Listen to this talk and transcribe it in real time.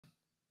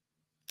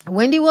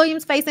Wendy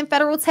Williams facing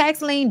federal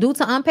tax lien due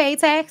to unpaid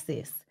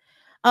taxes.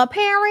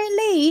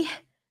 Apparently,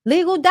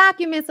 legal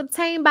documents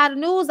obtained by the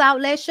news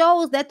outlet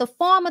shows that the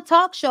former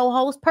talk show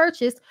host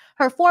purchased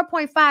her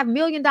 $4.5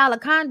 million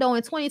condo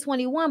in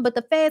 2021, but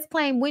the feds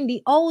claim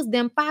Wendy owes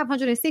them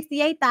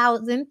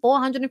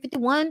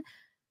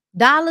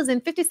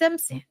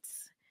 $568,451.57.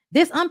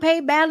 This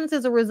unpaid balance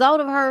is a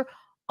result of her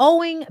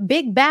owing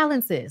big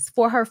balances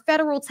for her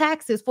federal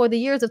taxes for the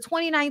years of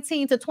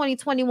 2019 to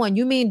 2021.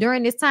 You mean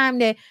during this time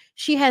that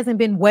she hasn't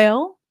been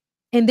well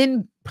and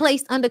then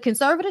placed under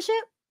conservatorship?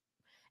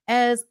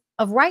 As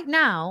of right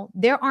now,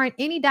 there aren't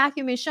any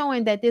documents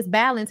showing that this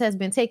balance has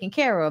been taken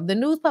care of. The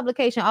news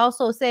publication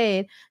also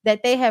said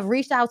that they have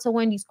reached out to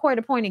Wendy's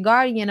court-appointed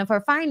guardian of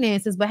her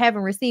finances, but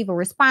haven't received a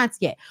response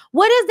yet.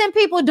 What is them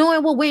people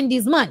doing with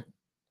Wendy's money?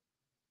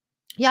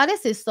 Y'all,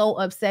 this is so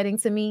upsetting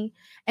to me.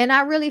 And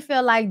I really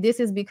feel like this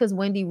is because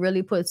Wendy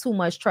really put too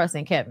much trust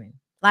in Kevin.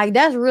 Like,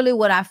 that's really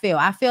what I feel.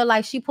 I feel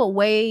like she put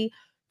way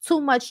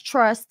too much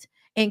trust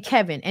in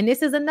Kevin. And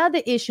this is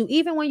another issue.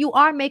 Even when you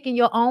are making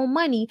your own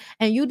money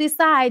and you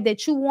decide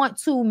that you want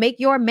to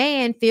make your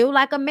man feel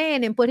like a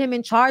man and put him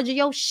in charge of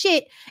your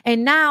shit,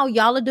 and now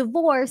y'all are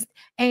divorced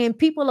and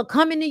people are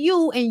coming to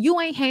you and you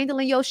ain't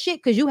handling your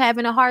shit because you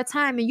having a hard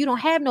time and you don't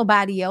have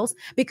nobody else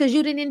because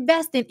you didn't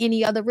invest in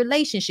any other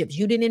relationships.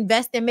 You didn't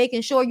invest in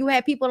making sure you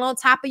had people on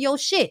top of your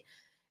shit.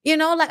 You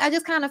know, like, I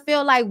just kind of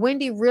feel like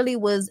Wendy really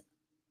was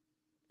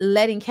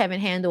letting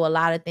Kevin handle a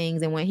lot of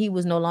things. And when he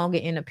was no longer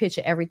in the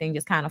picture, everything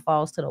just kind of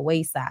falls to the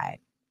wayside.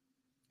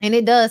 And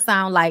it does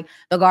sound like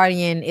the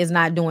guardian is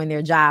not doing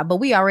their job, but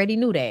we already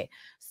knew that.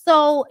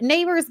 So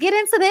neighbors, get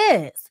into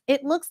this.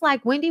 It looks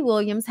like Wendy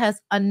Williams has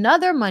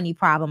another money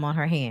problem on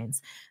her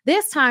hands,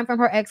 this time from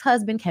her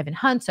ex-husband, Kevin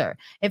Hunter.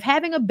 If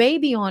having a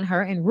baby on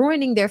her and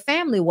ruining their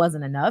family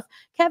wasn't enough,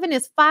 Kevin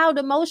has filed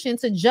a motion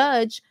to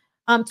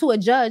a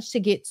judge to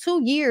get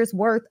 2 years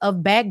worth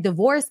of back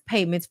divorce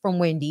payments from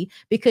Wendy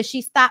because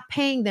she stopped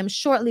paying them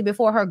shortly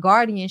before her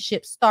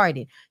guardianship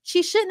started.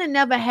 She shouldn't have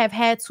never have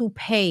had to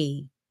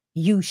pay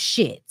you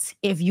shit,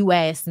 if you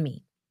ask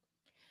me,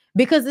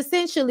 because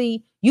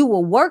essentially you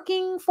were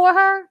working for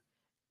her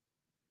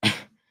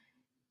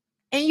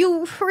and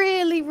you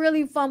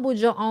really fumbled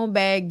your own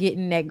bag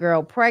getting that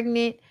girl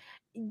pregnant.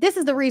 This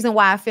is the reason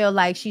why I feel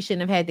like she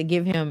shouldn't have had to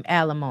give him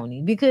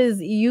alimony,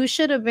 because you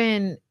should have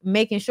been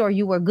making sure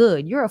you were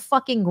good. You're a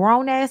fucking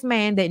grown ass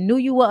man that knew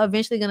you were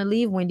eventually going to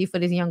leave Wendy for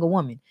this younger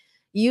woman.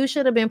 You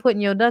should have been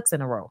putting your ducks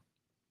in a row.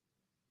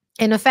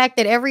 And the fact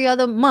that every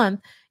other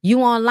month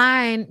you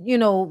online, you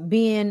know,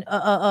 being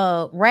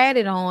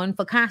ratted on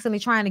for constantly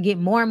trying to get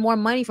more and more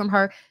money from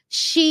her,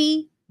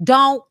 she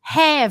don't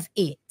have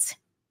it.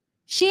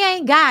 She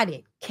ain't got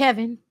it,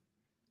 Kevin.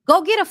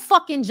 Go get a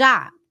fucking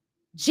job.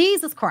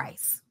 Jesus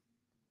Christ.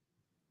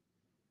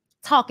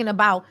 Talking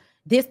about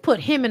this put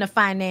him in a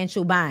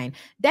financial bind.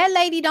 That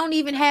lady don't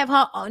even have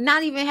her,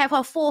 not even have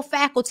her full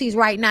faculties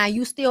right now.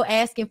 You still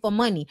asking for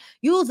money.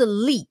 You's a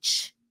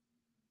leech.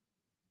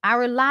 I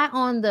rely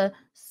on the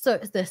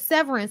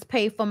severance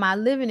pay for my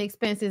living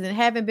expenses, and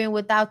having been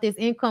without this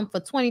income for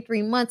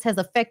 23 months has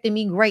affected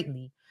me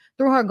greatly.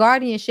 Through her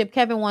guardianship,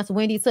 Kevin wants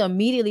Wendy to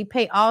immediately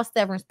pay all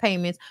severance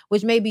payments,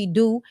 which may be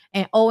due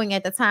and owing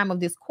at the time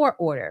of this court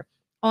order.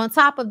 On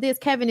top of this,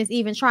 Kevin is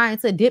even trying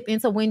to dip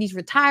into Wendy's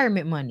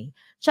retirement money.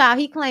 Child,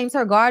 he claims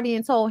her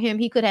guardian told him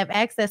he could have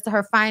access to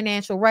her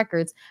financial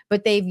records,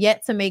 but they've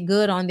yet to make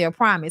good on their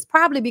promise,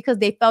 probably because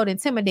they felt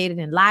intimidated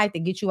and lied to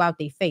get you out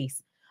their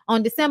face.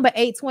 On December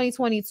 8,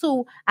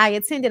 2022, I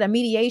attended a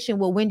mediation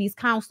with Wendy's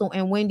counsel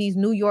and Wendy's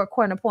New York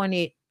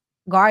court-appointed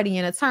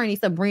guardian attorney,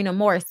 Sabrina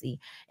Morrissey.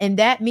 In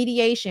that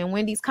mediation,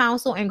 Wendy's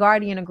counsel and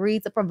guardian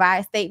agreed to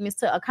provide statements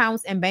to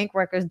accounts and bank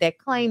records that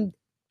claimed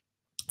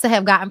to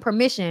have gotten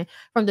permission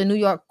from the New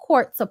York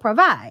court to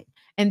provide.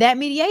 In that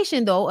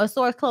mediation, though, a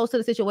source close to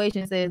the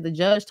situation says the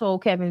judge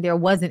told Kevin there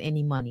wasn't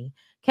any money.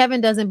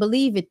 Kevin doesn't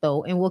believe it,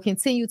 though, and will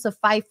continue to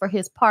fight for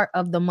his part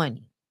of the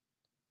money.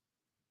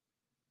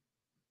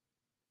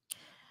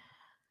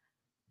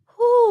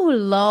 Oh,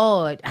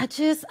 Lord,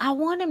 I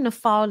want him to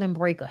fall and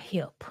break a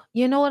hip.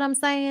 You know what I'm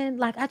saying?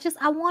 Like,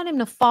 I want him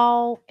to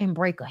fall and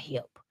break a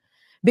hip,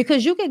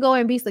 because you can go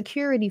and be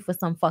security for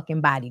some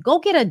fucking body. Go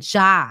get a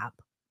job.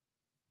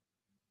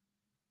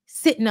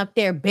 Sitting up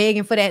there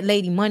begging for that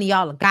lady money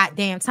all the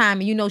goddamn time,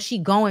 and you know she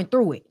going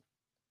through it.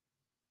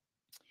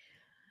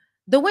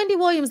 The Wendy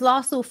Williams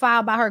lawsuit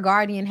filed by her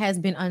guardian has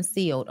been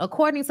unsealed.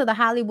 According to the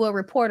Hollywood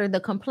Reporter, the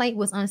complaint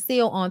was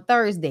unsealed on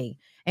Thursday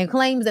and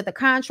claims that the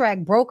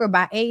contract brokered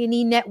by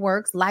A&E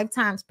Networks,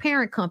 Lifetime's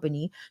parent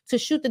company, to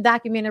shoot the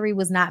documentary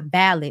was not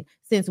valid,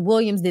 since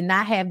Williams did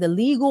not have the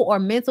legal or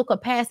mental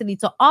capacity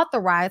to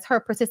authorize her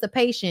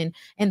participation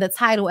in the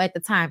title at the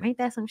time. Ain't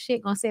that some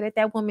shit gonna say that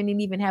that woman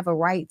didn't even have a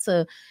right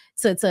to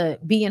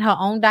be in her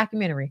own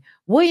documentary?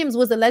 Williams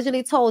was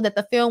allegedly told that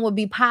the film would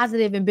be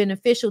positive and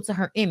beneficial to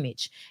her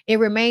image. It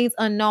remains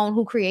unknown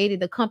who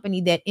created the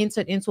company that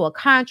entered into a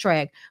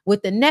contract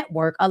with the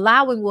network,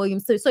 allowing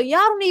Williams to. So y'all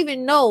don't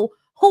even know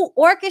who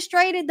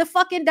orchestrated the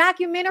fucking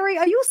documentary?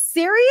 Are you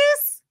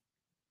serious?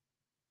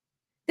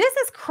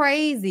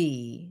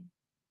 crazy.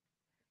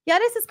 Yeah,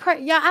 this is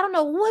crazy. Yeah, I don't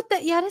know what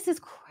the. Yeah, this is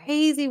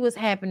crazy. What's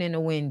happening to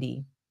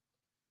Wendy?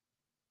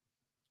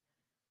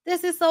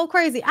 This is so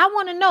crazy. I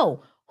want to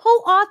know who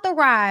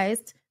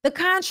authorized the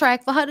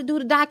contract for her to do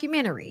the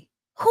documentary.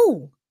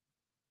 Who?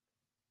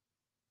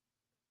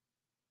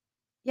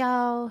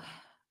 Y'all,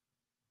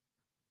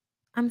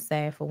 I'm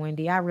sad for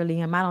Wendy. I really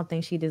am. I don't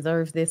think she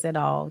deserves this at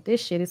all.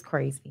 This shit is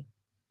crazy.